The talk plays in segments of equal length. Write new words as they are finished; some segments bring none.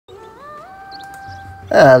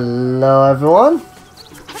Hello everyone,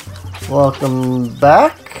 welcome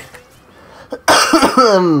back.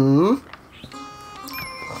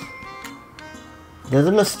 There's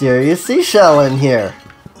a mysterious seashell in here.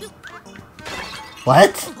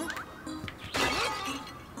 What?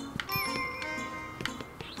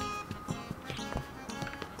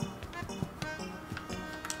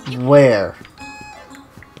 Where?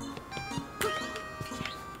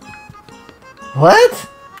 What?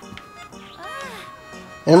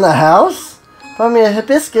 In the house? Found me a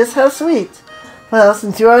hibiscus? How sweet. Well,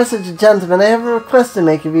 since you are such a gentleman, I have a request to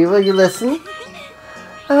make of you. Will you listen?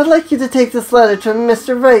 I would like you to take this letter to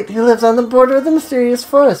Mr. Wright, who lives on the border of the mysterious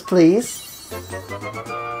forest, please.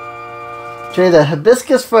 Trade a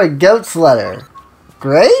hibiscus for a goat's letter.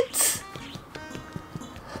 Great!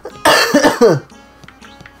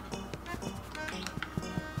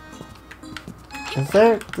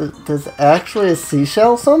 There's actually a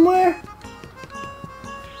seashell somewhere?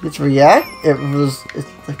 It's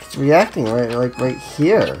reacting right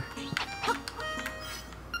here.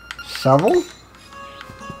 Shovel?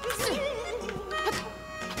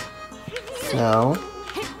 No.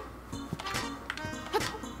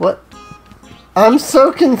 What? I'm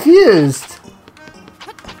so confused.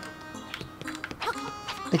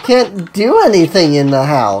 I can't do anything in the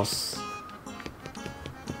house.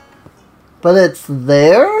 But it's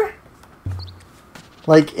there?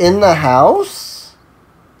 Like in the house?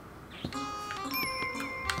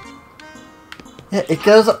 Yeah, it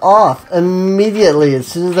goes off immediately as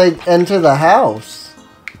soon as I enter the house.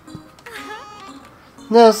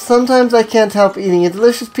 No, sometimes I can't help eating a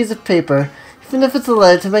delicious piece of paper, even if it's a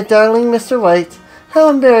letter to my darling Mr. White. How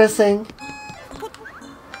embarrassing.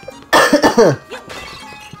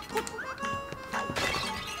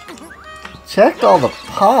 Check all the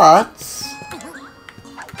pots.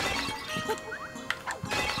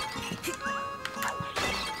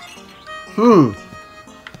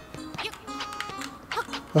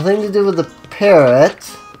 Nothing to do with the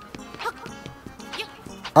parrot.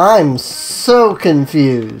 I'm so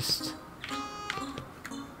confused.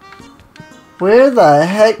 Where the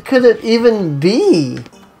heck could it even be?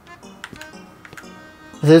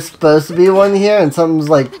 Is there supposed to be one here and something's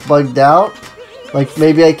like bugged out? Like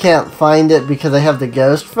maybe I can't find it because I have the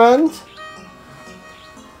ghost friend?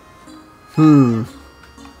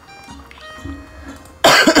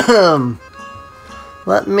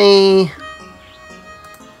 Let me...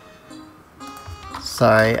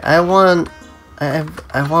 Sorry, I want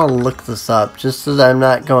to look this up just so that I'm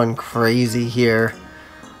not going crazy here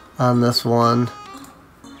on this one.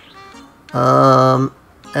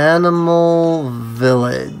 Animal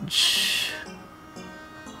Village.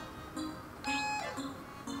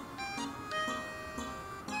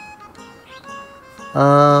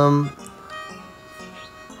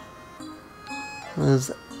 There's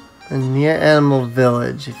a near Animal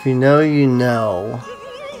Village. If you know, you know.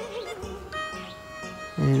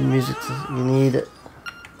 You need music. You need it.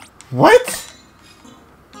 What?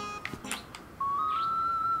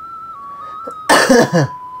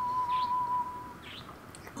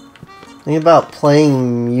 Think about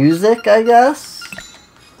playing music, I guess?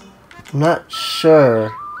 I'm not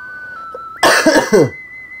sure.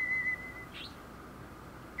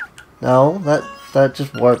 No, that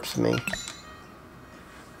just warps me.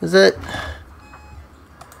 Is it?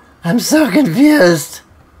 I'm so confused.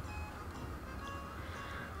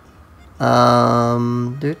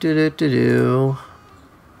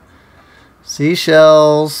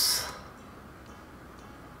 Seashells.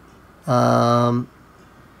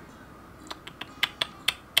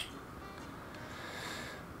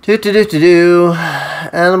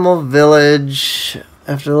 Animal Village.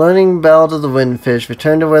 After learning Bell to the Windfish,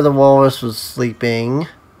 return to where the walrus was sleeping.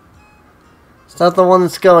 It's not the one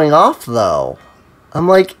that's going off, though. I'm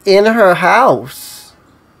like in her house.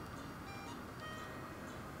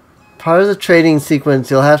 Part of the trading sequence,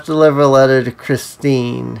 you'll have to deliver a letter to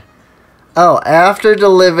Christine. Oh, after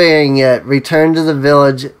delivering it, return to the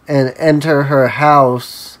village and enter her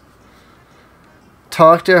house.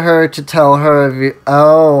 Talk to her to tell her of you.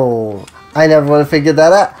 Oh, I never would have figured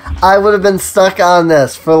that out. I would have been stuck on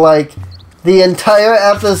this for like the entire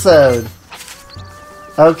episode.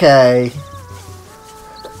 Okay.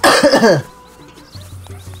 I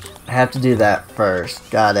have to do that first.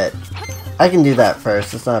 Got it. I can do that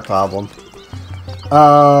first. It's not a problem.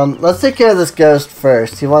 Let's take care of this ghost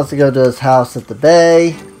first. He wants to go to his house at the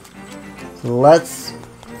bay. So let's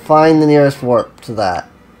find the nearest warp to that.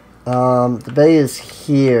 The bay is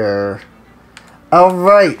here. Oh,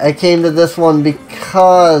 right. I came to this one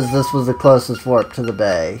because this was the closest warp to the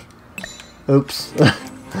bay. Oops.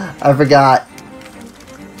 I forgot.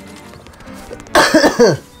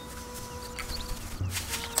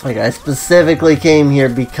 Like, I specifically came here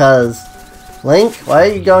because... Link, why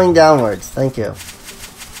are you going downwards? Thank you.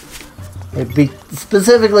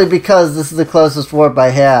 Specifically because this is the closest warp I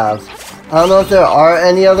have. I don't know if there are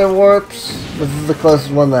any other warps. This is the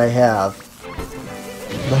closest one that I have.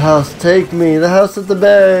 The house, take me. The house at the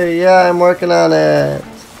bay. Yeah, I'm working on it.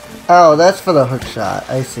 Oh, that's for the hook shot.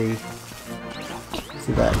 I see.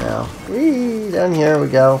 See that now. Whee! Down here we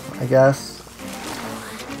go, I guess.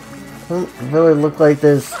 Doesn't really look like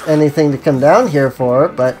there's anything to come down here for,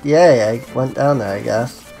 but yay, I went down there, I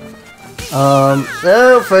guess.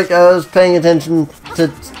 Oh, frick, I was paying attention to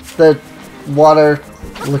the water,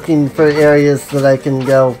 looking for areas that I can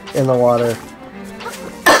go in the water.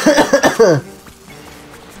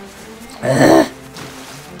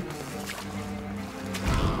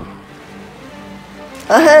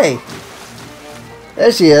 Oh, hey!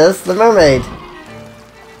 There she is, the mermaid.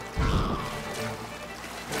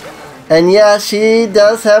 And yeah, she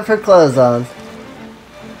does have her clothes on.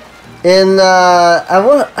 And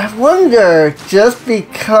I wonder, just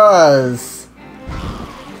because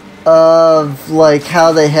of like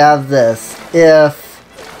how they have this, if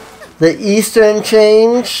the Eastern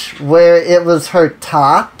change where it was her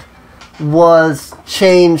top was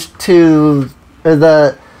changed to, or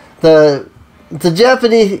the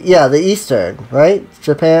Japanese, yeah, the Eastern, right?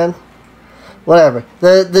 Japan, whatever.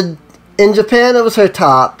 In Japan it was her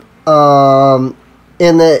top.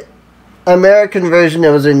 In the American version,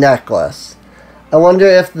 it was her necklace. I wonder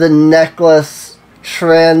if the necklace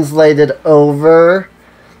translated over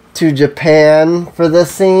to Japan for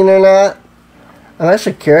this scene or not. I'm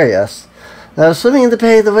actually curious. I was swimming in the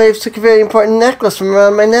bay. The waves took a very important necklace from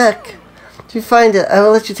around my neck. If you find it, I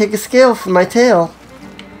will let you take a scale from my tail.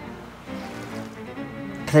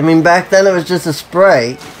 I mean, back then it was just a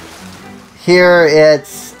spray. Here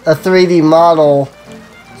it's a 3D model.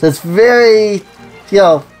 So it's very, you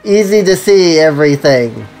know, easy to see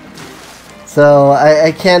everything. So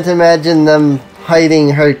I can't imagine them hiding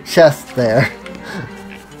her chest there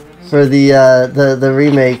for the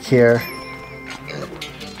remake here.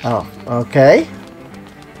 Oh, okay.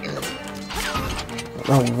 I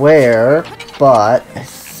don't know where, but I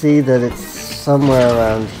see that it's somewhere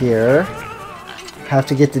around here. Have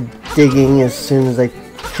to get to digging as soon as I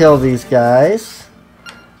kill these guys.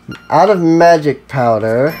 I'm out of magic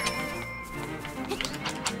powder.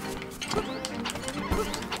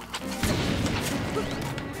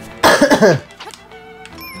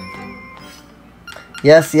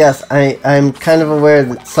 Yes, I'm kind of aware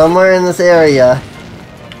that somewhere in this area,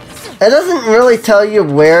 it doesn't really tell you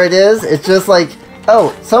where it is, it's just like,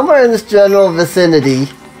 oh, somewhere in this general vicinity.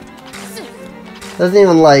 Doesn't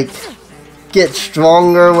even like get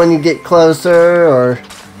stronger when you get closer or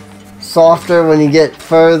softer when you get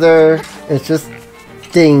further. It's just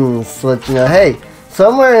things to let you know, hey,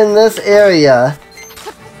 somewhere in this area,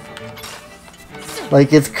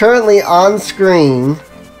 like it's currently on screen,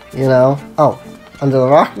 you know. Oh, under the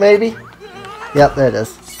rock maybe? Yep, there it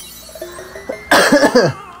is.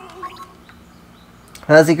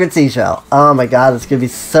 A secret seashell. Oh my god, it's gonna be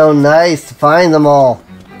so nice to find them all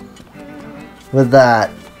with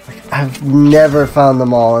that. Like, I've never found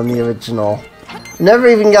them all in the original. Never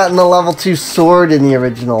even gotten the level 2 sword in the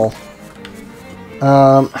original.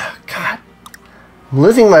 God. I'm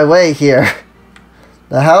losing my way here.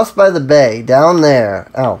 The house by the bay, down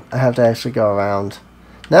there. Oh, I have to actually go around.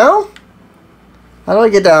 No? How do I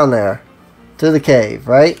get down there? To the cave,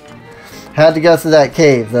 right? Had to go through that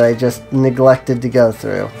cave that I just neglected to go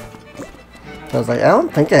through. So I was like, I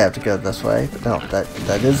don't think I have to go this way. But no,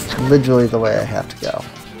 that is literally the way I have to go.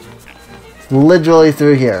 It's literally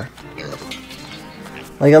through here.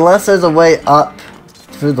 Like, unless there's a way up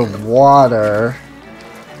through the water.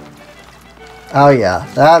 Oh yeah,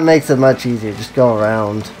 that makes it much easier. Just go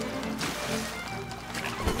around.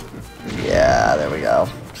 Yeah, there we go.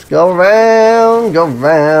 Just go around, go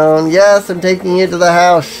around. Yes, I'm taking you to the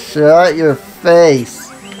house. Shut your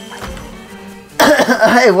face.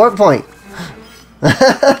 Hey, warp point.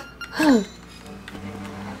 I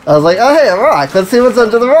was like, oh hey, a rock. Let's see what's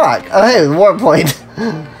under the rock. Oh hey, warp point.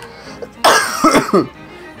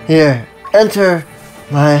 Here, enter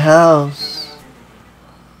my house.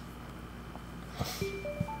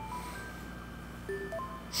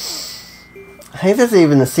 I think there's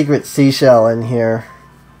even a secret seashell in here.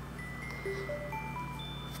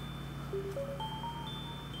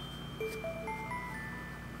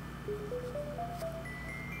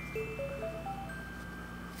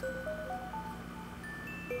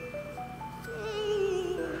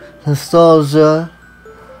 Nostalgia.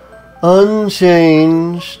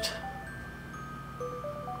 Unchanged.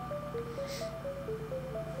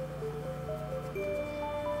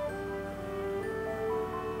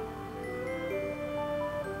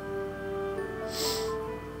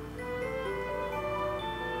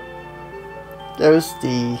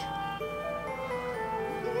 Ghosty.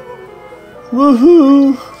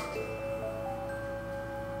 Woohoo!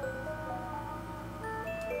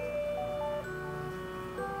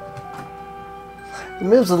 It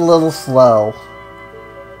moves a little slow.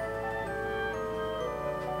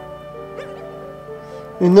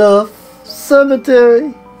 Enough!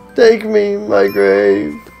 Cemetery! Take me, my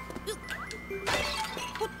grave!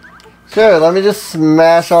 Sure, let me just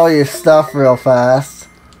smash all your stuff real fast.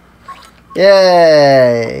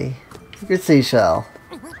 Yay! Secret seashell.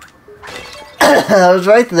 I was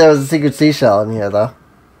right that there was a secret seashell in here, though.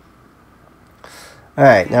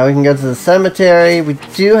 Alright, now we can go to the cemetery. We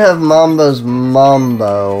do have Mambo's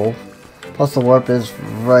Mambo. Plus the warp is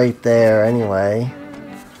right there anyway.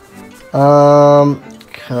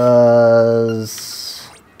 Cause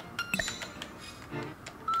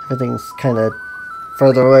everything's kind of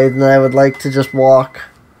further away than I would like to just walk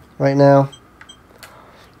right now.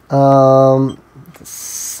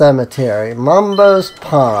 Cemetery. Mambo's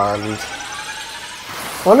Pond.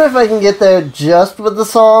 Wonder if I can get there just with the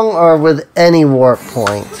song or with any warp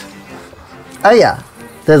point. Oh yeah,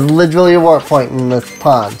 there's literally a warp point in this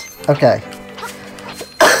pond. Okay.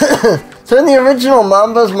 So in the original,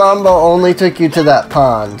 Mambo's Mambo only took you to that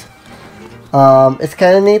pond. It's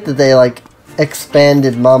kind of neat that they like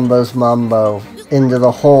expanded Mambo's Mambo into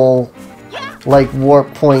the whole like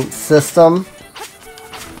warp point system.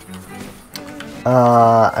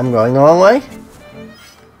 I'm going the wrong way.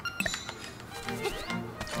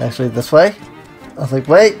 Actually, this way. I was like,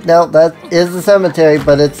 wait, no, that is the cemetery,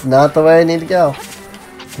 but it's not the way I need to go.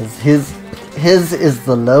 His is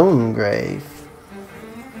the lone grave.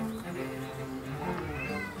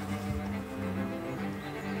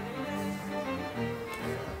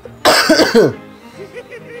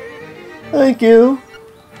 Thank you.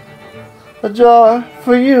 A jar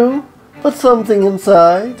for you, but something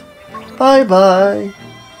inside. Bye-bye.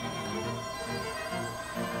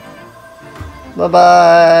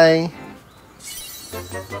 Bye-bye.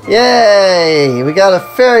 Yay! We got a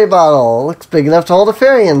fairy bottle. Looks big enough to hold a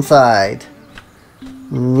fairy inside.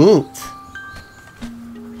 Neat.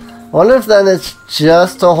 I wonder if then it's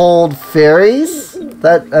just to hold fairies?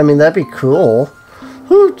 I mean, that'd be cool.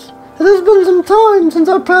 Hoot! It has been some time since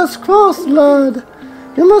our paths crossed, lad.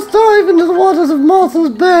 You must dive into the waters of Martha's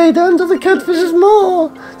Bay to enter the catfish's maw.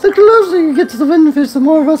 The closer you get to the windfish, the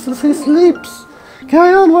more restless he sleeps.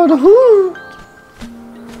 Carry onward, hoot!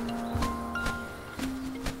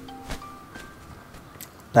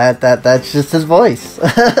 That's just his voice.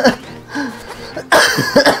 That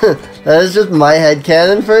is just my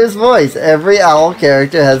headcanon for his voice. Every owl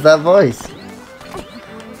character has that voice.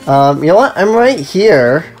 You know what? I'm right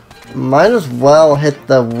here. Might as well hit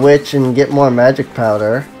the witch and get more magic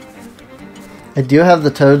powder. I do have the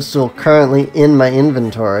toadstool currently in my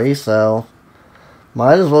inventory, so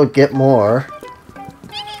might as well get more.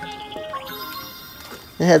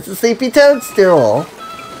 It has a sleepy toadstool.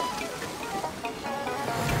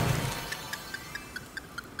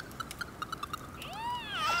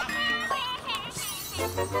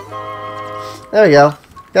 There we go.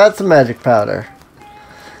 Got some magic powder.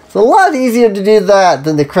 It's a lot easier to do that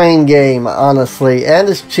than the crane game, honestly, and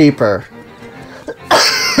it's cheaper.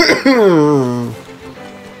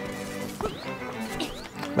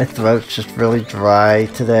 My throat's just really dry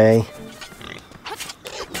today.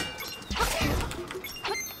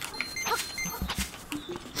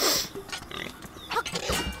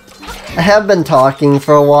 I have been talking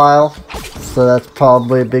for a while, so that's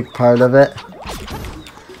probably a big part of it.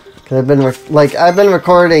 I've been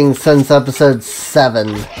recording since episode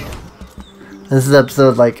 7. This is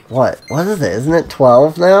episode what is it? Isn't it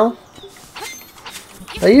 12 now?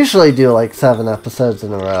 I usually do 7 episodes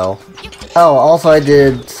in a row. Oh, also I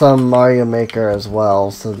did some Mario Maker as well,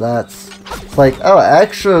 so that's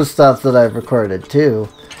extra stuff that I've recorded too.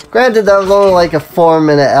 Granted, that was only a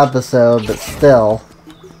 4-minute episode, but still.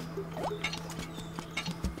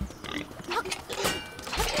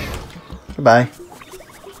 Goodbye.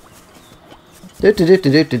 Just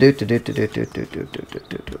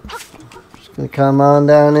gonna come on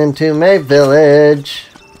down into May Village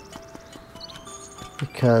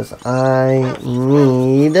because I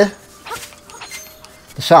need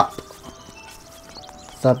the shop.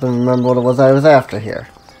 Stop and remember what it was I was after here.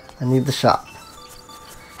 I need the shop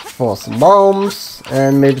for some bombs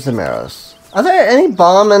and maybe some arrows. Are there any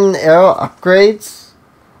bomb and arrow upgrades?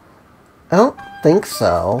 I don't think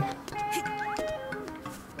so.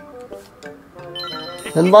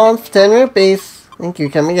 10 bombs for 10 rupees. Thank you,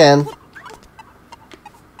 come again.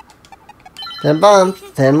 10 bombs,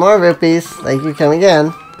 10 more rupees. Thank you, come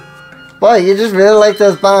again. Boy, you just really like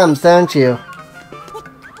those bombs, don't you?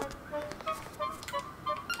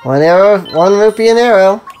 1 arrow, 1 rupee an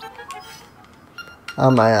arrow. How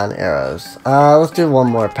am I on arrows? Let's do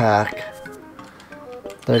 1 more pack.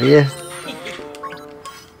 30. There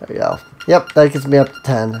we go. Yep, that gets me up to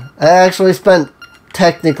 10. I actually spent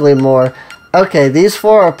technically more. Okay, these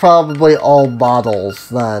 4 are probably all bottles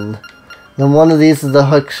then. Then one of these is the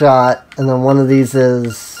hook shot, and then one of these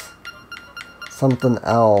is something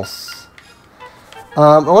else.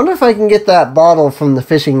 I wonder if I can get that bottle from the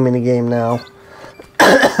fishing minigame now.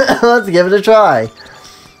 Let's give it a try.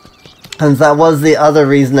 Since that was the other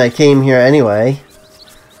reason I came here anyway.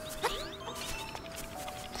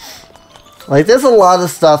 Like, there's a lot of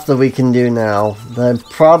stuff that we can do now that I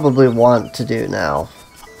probably want to do now.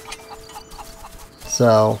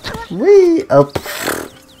 So, oh.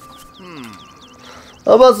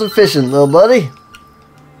 How about some fishing, little buddy?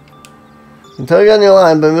 You can tug on your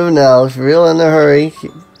line by moving now. If you're real in a hurry.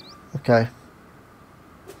 Okay.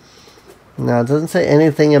 Now, it doesn't say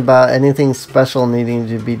anything about anything special needing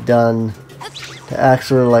to be done to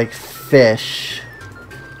actually, like, fish.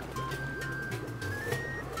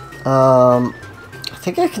 I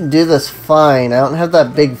think I can do this fine. I don't have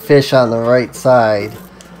that big fish on the right side.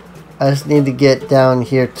 I just need to get down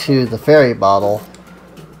here to the fairy bottle.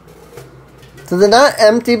 So they're not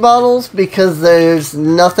empty bottles because there's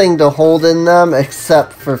nothing to hold in them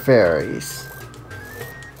except for fairies.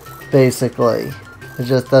 Basically.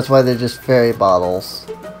 That's why they're just fairy bottles.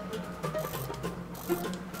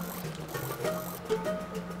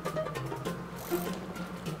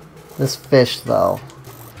 This fish, though.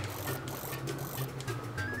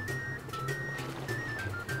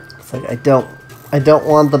 It's like I don't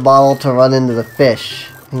want the bottle to run into the fish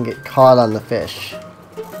and get caught on the fish.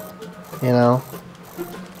 You know?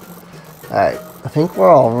 Alright, I think we're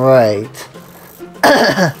alright.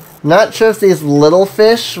 Not sure if these little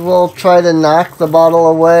fish will try to knock the bottle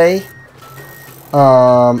away.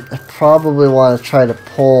 I probably want to try to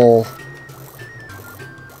pull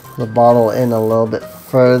the bottle in a little bit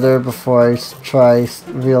further before I try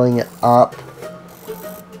reeling it up.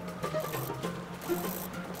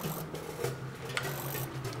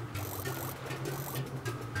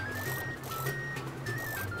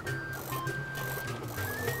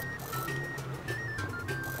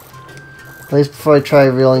 At least before I try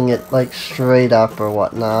reeling it, like, straight up or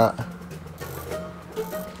whatnot.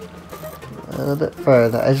 A little bit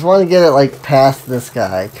further. I just want to get it, like, past this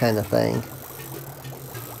guy, kind of thing.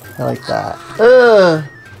 I like that. Ugh!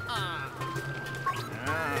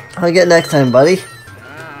 I'll get next time, buddy.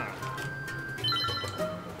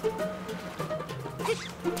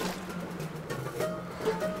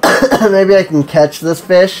 Maybe I can catch this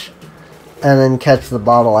fish, and then catch the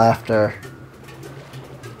bottle after.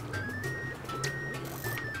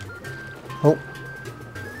 Oh.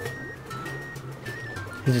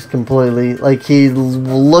 He just completely, like, he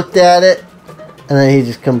looked at it, and then he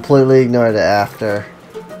just completely ignored it after.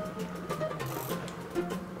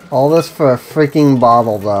 All this for a freaking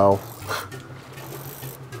bottle, though.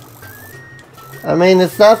 I mean,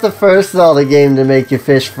 it's not the first Zelda game to make you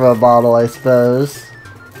fish for a bottle, I suppose.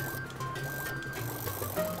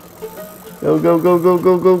 Go, go, go, go,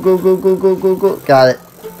 go, go, go, go, go, go, go, go. Got it.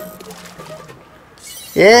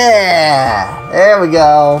 Yeah! There we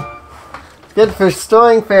go. Good for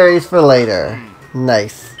storing fairies for later.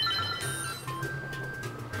 Nice.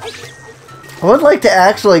 I would like to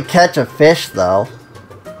actually catch a fish, though.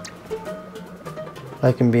 If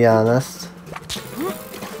I can be honest.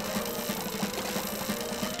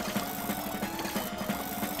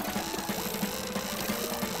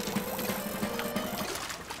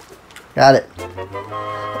 Got it.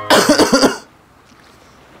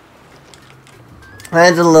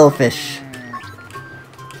 That's a little fish.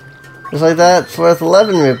 Just like that, it's worth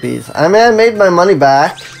 11 rupees. I mean, I made my money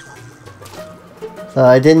back. So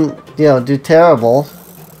I didn't, you know, do terrible.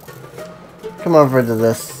 Come over to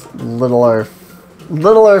this littler,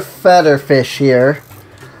 fatter fish here.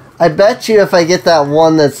 I bet you if I get that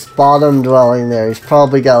one that's bottom dwelling there, he's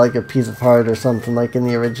probably got like a piece of heart or something like in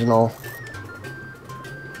the original.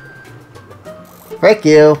 Frick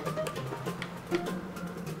you.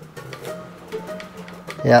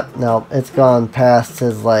 Yep, no, it's gone past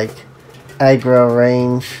his, like, aggro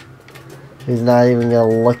range. He's not even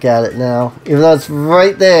gonna look at it now. Even though it's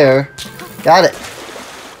right there. Got it.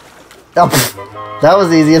 Oh, that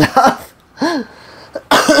was easy enough.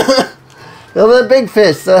 Look at that big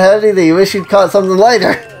fish. So how do you wish you'd caught something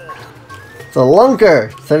lighter? It's a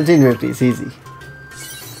lunker. 17 rupees. Easy.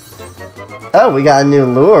 Oh, we got a new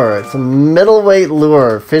lure. It's a middleweight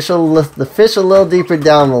lure. The fish a little deeper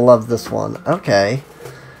down will love this one. Okay.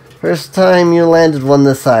 First time you landed one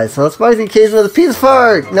this size. So let's mark the occasion with a piece of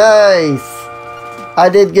heart. Nice. I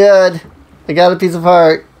did good. I got a piece of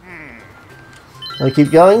heart. Will I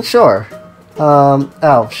keep going? Sure.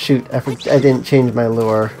 Oh, shoot. I didn't change my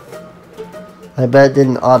lure. I bet it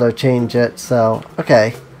didn't auto-change it, so...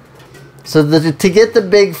 Okay. So to get the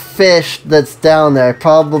big fish that's down there, I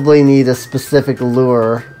probably need a specific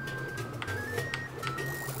lure.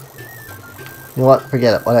 You know what?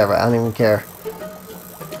 Forget it. Whatever. I don't even care.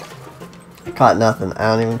 I caught nothing.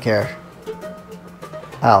 I don't even care.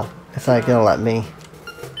 Ow. It's not gonna let me.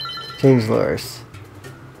 Change lures.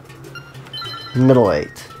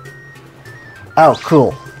 Middleweight. Oh,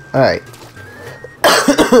 cool. Alright.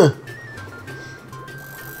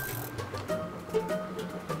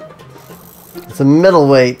 It's a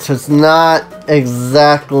middleweight, so it's not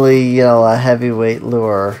exactly, you know, a heavyweight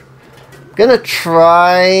lure. I'm gonna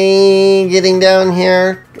try getting down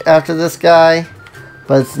here after this guy,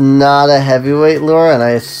 but it's not a heavyweight lure, and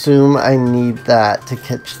I assume I need that to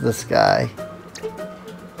catch this guy.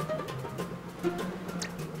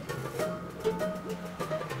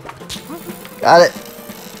 Got it.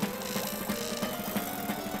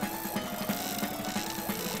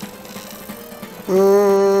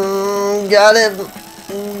 Got him.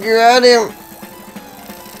 Got him.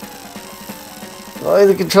 Boy,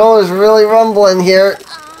 the controller's really rumbling here.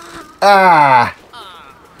 Ah!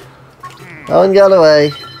 That one got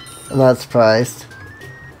away. I'm not surprised.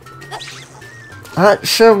 Not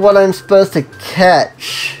sure what I'm supposed to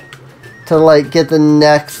catch to, like, get the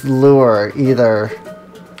next lure, either.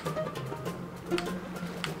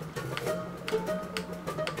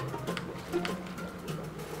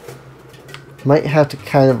 Might have to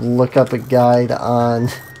kind of look up a guide on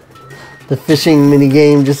the fishing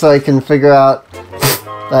minigame just so I can figure out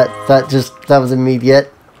that was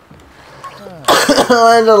immediate.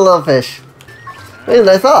 Landed a little fish. Wait,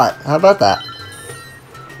 I thought. How about that?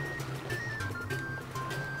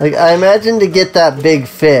 Like, I imagine to get that big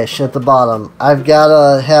fish at the bottom, I've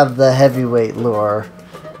gotta have the heavyweight lure.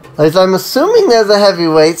 Like, so I'm assuming there's a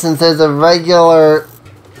heavyweight since there's a regular,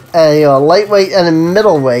 you know, lightweight and a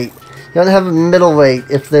middleweight. You don't have a middleweight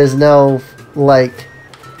if there's no, like,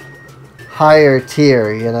 higher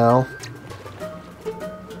tier, you know?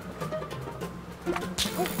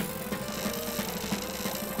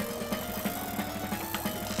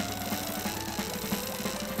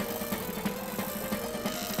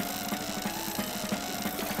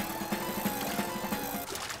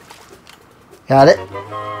 Got it.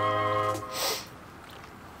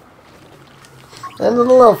 And a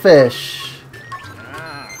little fish.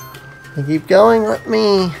 I keep going, let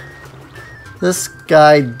me... This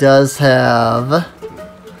guy does have...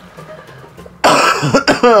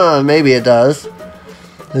 Maybe it does.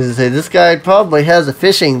 As I say, this guy probably has a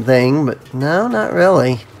fishing thing, but no, not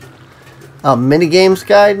really. Oh, minigames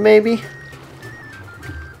guide, maybe?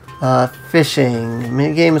 Fishing.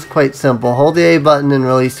 Minigame is quite simple. Hold the A button and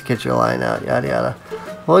release to catch your line out, yada yada.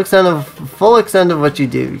 Full extent of what you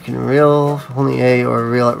do. You can reel only A or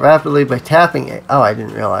reel it rapidly by tapping A. Oh, I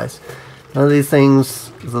didn't realize. None of these things,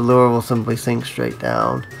 the lure will simply sink straight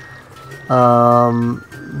down.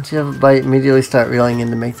 Once you have a bite, immediately start reeling in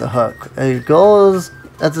to make the hook. Your goal is,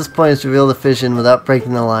 at this point, is to reel the fish in without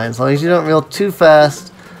breaking the line. As long as you don't reel too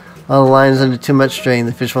fast, while the line is under too much strain,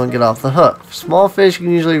 the fish won't get off the hook. For small fish, you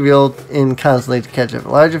can usually reel in constantly to catch it. For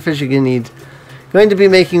larger fish, you're going to be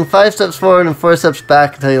making 5 steps forward and 4 steps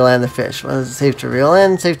back until you land the fish. When it's safe to reel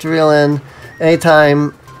in? Safe to reel in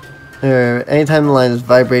anytime the line is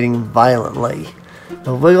vibrating violently.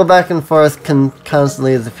 You'll wiggle back and forth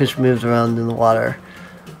constantly as the fish moves around in the water.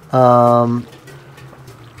 A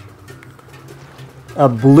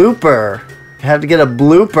blooper. You have to get a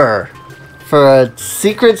blooper for a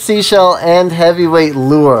secret seashell and heavyweight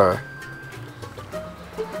lure.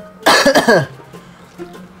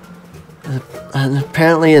 And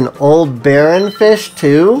apparently an old barren fish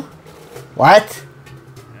too? What?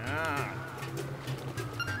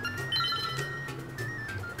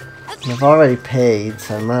 I've already paid,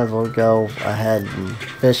 so I might as well go ahead and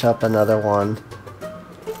fish up another one.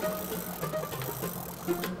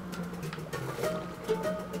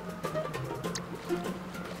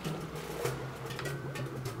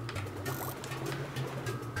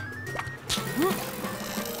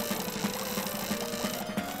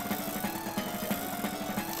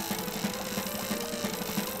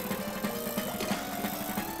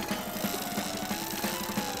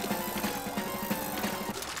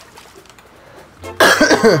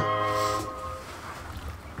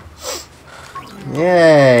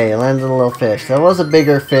 Yay, landed a little fish. There was a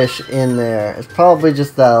bigger fish in there. It's probably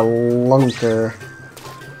just that lunker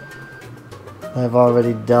I've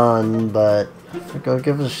already done, but I'll go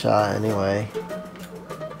give it a shot anyway.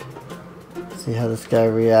 See how this guy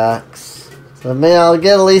reacts. So maybe I'll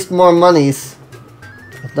get at least more monies.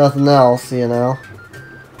 If nothing else, you know.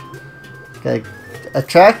 Gotta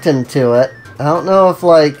attract him to it. I don't know if,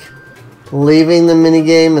 like, leaving the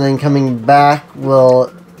minigame and then coming back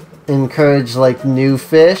will encourage, like, new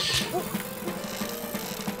fish.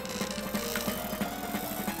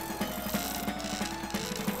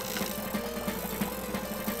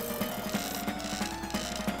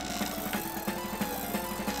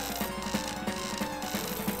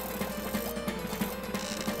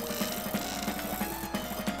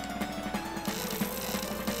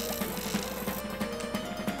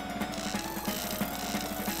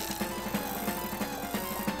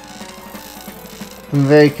 I'm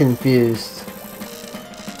very confused.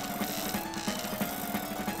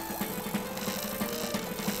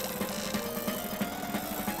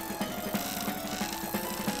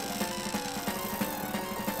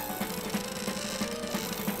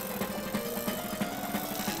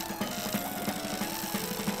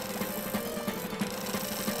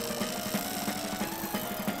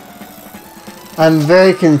 I'm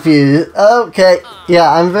very confused. Okay,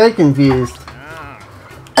 yeah, I'm very confused.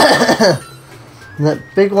 That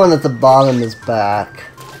big one at the bottom is back.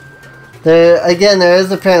 There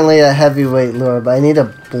is apparently a heavyweight lure, but I need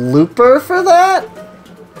a blooper for that?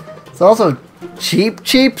 It's also Cheap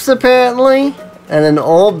Cheeps apparently, and an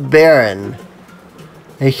Old Baron.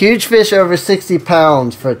 A huge fish over 60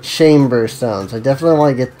 pounds for chamber stones. I definitely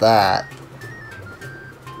want to get that.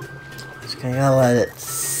 Just gotta let it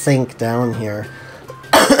sink down here.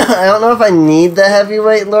 I don't know if I need the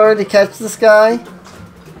heavyweight lure to catch this guy.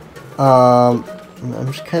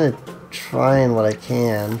 I'm just kind of trying what I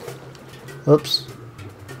can. Oops.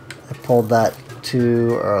 I pulled that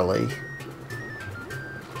too early.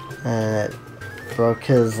 And it broke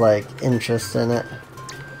his, like, interest in it.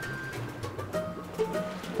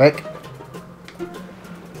 Frick.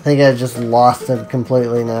 I think I just lost him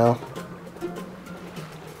completely now.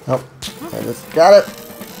 Nope. I just got it.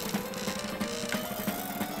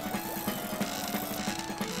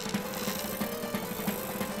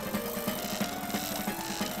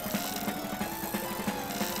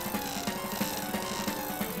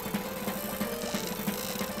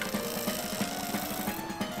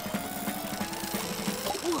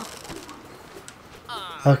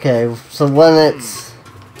 Okay, so when it's...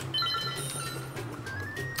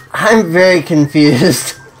 I'm very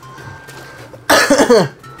confused.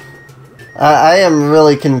 I am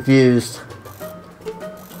really confused.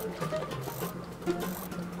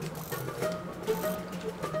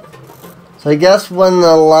 So I guess when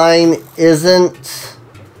the line isn't...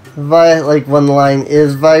 when the line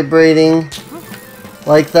is vibrating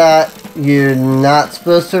like that, you're not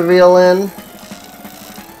supposed to reel in.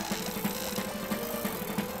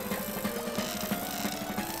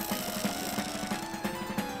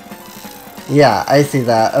 Yeah, I see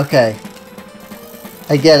that. Okay.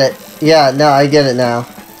 I get it. Yeah, no, I get it now.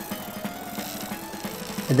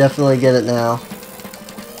 I definitely get it now.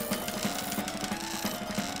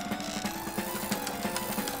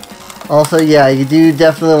 Also, yeah, you do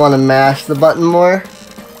definitely want to mash the button more.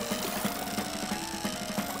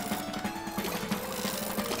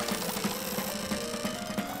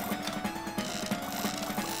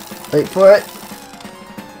 Wait for it.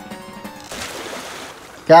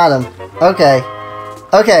 Got him. Okay.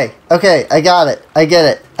 Okay. Okay. I got it. I get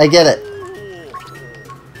it. I get it.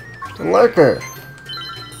 Lurker.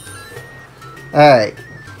 Alright.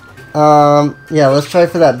 Yeah, let's try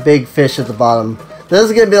for that big fish at the bottom. This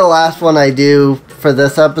is going to be the last one I do for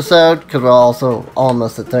this episode, because we're also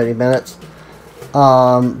almost at 30 minutes.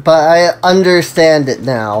 But I understand it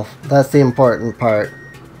now. That's the important part.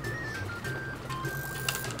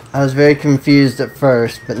 I was very confused at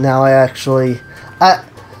first, but now I actually...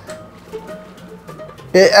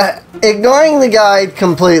 ignoring the guide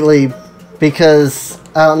completely, because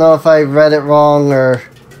I don't know if I read it wrong or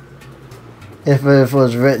if it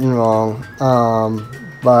was written wrong,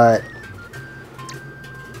 but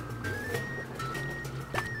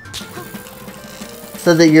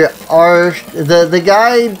so that you are the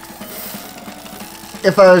guide,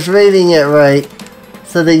 if I was reading it right,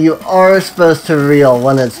 so that you are supposed to reel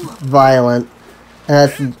when it's violent, and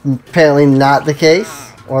that's apparently not the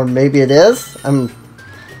case, or maybe it is.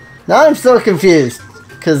 Now I'm still confused,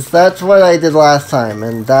 because that's what I did last time,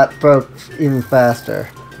 and that broke even faster.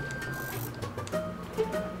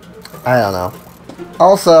 I don't know.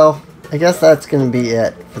 Also, I guess that's going to be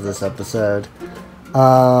it for this episode.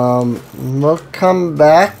 We'll come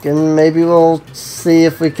back, and maybe we'll see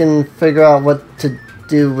if we can figure out what to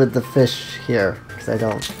do with the fish here, because I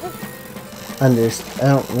don't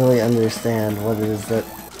really understand what it is that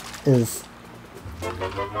is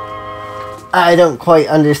I don't quite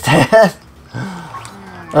understand.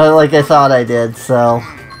 Like I thought I did, so.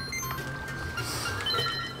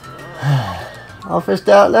 All fished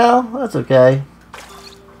out now? That's okay.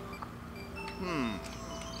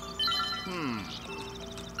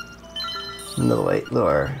 Another weight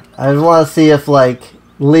lure. I just want to see if, like,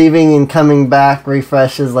 leaving and coming back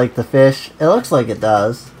refreshes, like, the fish. It looks like it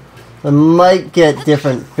does. I might get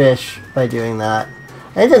different fish by doing that.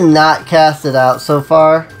 I did not cast it out so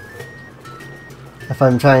far. If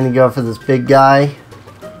I'm trying to go for this big guy.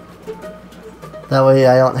 That way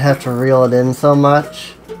I don't have to reel it in so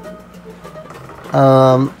much.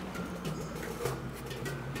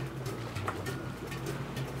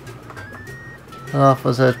 Off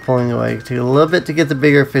was I was pulling away. Take a little bit to get the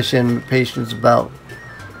bigger fish in, but patience about.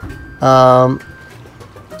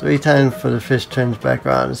 3 times for the fish turns back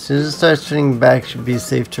around. As soon as it starts turning back, it should be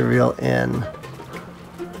safe to reel in.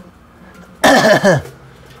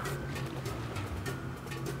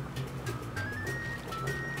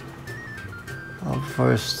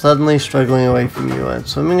 Before suddenly struggling away from you and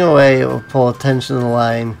swimming away, it will pull attention to the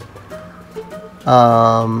line.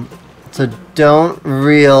 So don't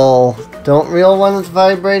reel when it's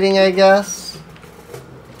vibrating, I guess.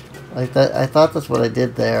 Like that, I thought that's what I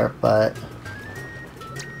did there, but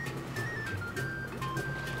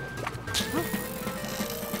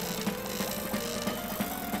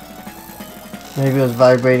maybe it was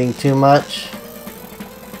vibrating too much.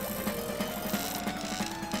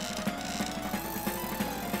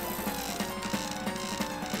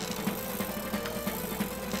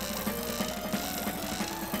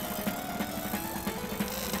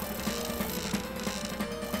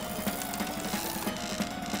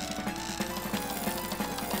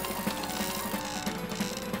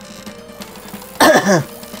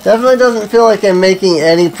 Definitely doesn't feel like I'm making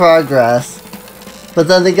any progress. But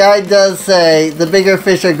then the guide does say the bigger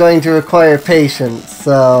fish are going to require patience,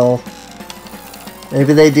 so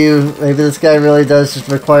maybe they do. Maybe this guy really does just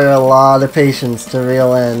require a lot of patience to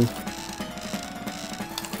reel in.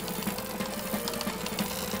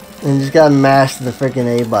 And you just gotta mash the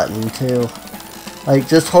freaking A button too. Like,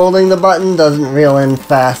 just holding the button doesn't reel in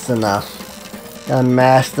fast enough. Gotta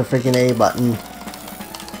mash the freaking A button.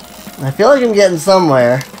 I feel like I'm getting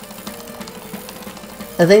somewhere.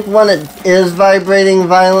 I think when it is vibrating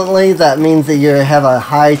violently, that means that you have a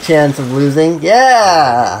high chance of losing.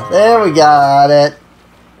 Yeah! There we got it.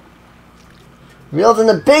 Reeled in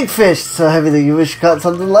a big fish so heavy that you wish you caught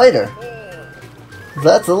something lighter.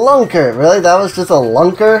 That's a lunker. Really? That was just a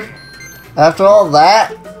lunker? After all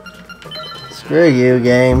that? Screw you,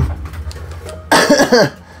 game.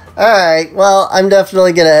 Alright, well, I'm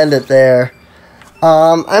definitely going to end it there.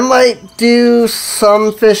 I might do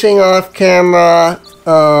some fishing off camera,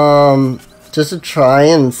 just to try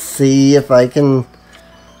and see if I can,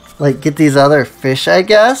 like, get these other fish, I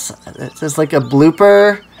guess. It's just like a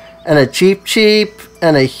blooper, and a cheap,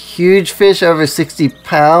 and a huge fish over 60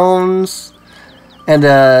 pounds, and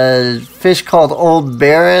a fish called Old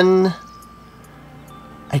Baron.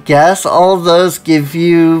 I guess all of those give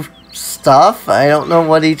you stuff. I don't know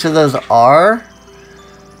what each of those are.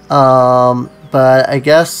 But I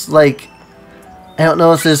guess, like, I don't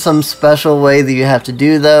know if there's some special way that you have to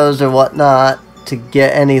do those or whatnot to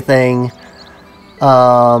get anything.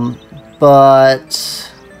 But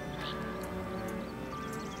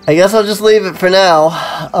I guess I'll just leave it for now.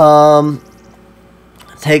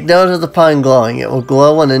 Take note of the pond glowing. It will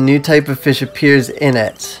glow when a new type of fish appears in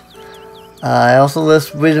it. I also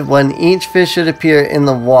list when each fish should appear in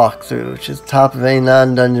the walkthrough, which is top of any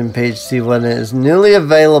non-dungeon page to see when it is newly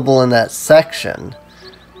available in that section.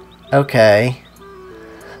 Okay.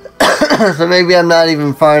 So maybe I'm not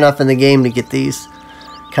even far enough in the game to get these,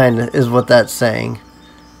 kinda, is what that's saying.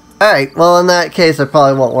 Alright, well in that case I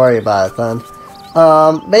probably won't worry about it then.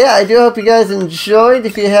 But yeah, I do hope you guys enjoyed.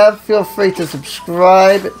 If you have, feel free to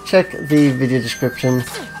subscribe. Check the video description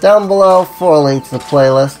down below for a link to the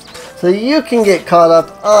playlist, so you can get caught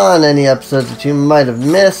up on any episodes that you might have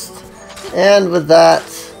missed. And with that,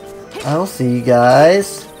 I will see you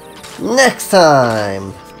guys next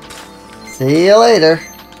time. See you later.